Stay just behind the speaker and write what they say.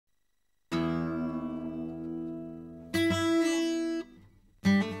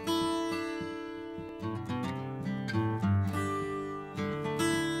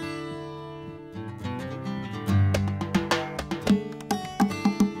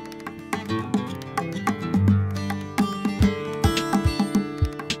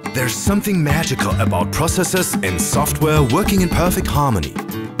There's something magical about processors and software working in perfect harmony.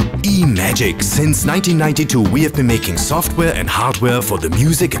 Emagic. Since 1992 we have been making software and hardware for the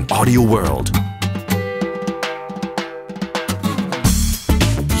music and audio world.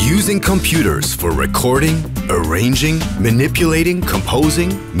 Using computers for recording, arranging, manipulating,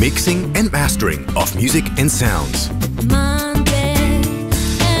 composing, mixing and mastering of music and sounds.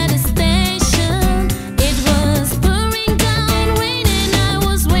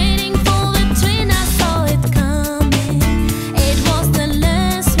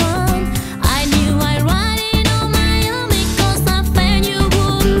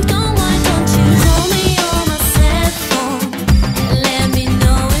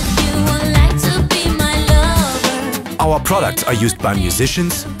 Our products are used by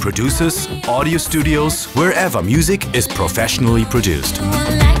musicians, producers, audio studios, wherever music is professionally produced.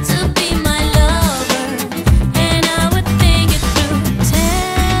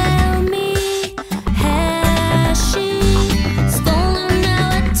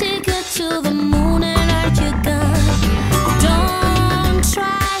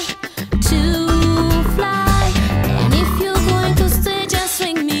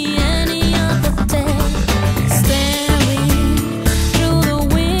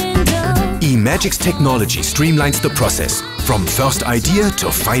 Emagic's technology streamlines the process from first idea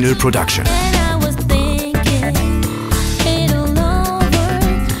to final production.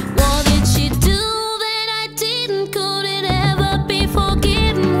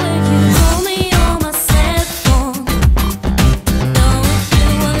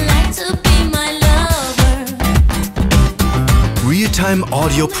 Real-time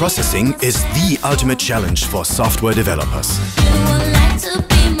audio processing is the ultimate challenge for software developers.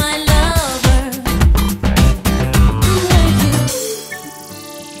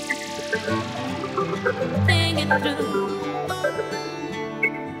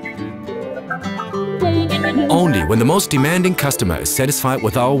 Only when the most demanding customer is satisfied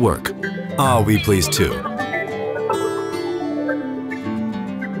with our work are we pleased too.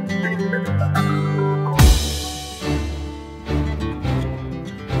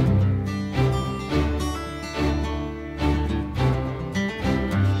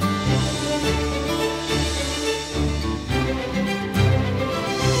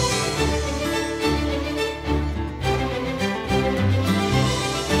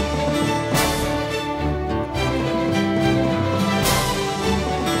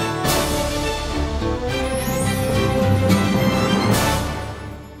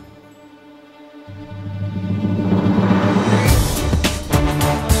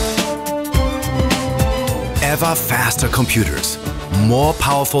 Ever faster computers, more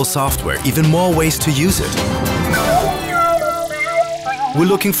powerful software, even more ways to use it. We're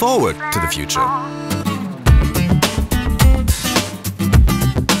looking forward to the future.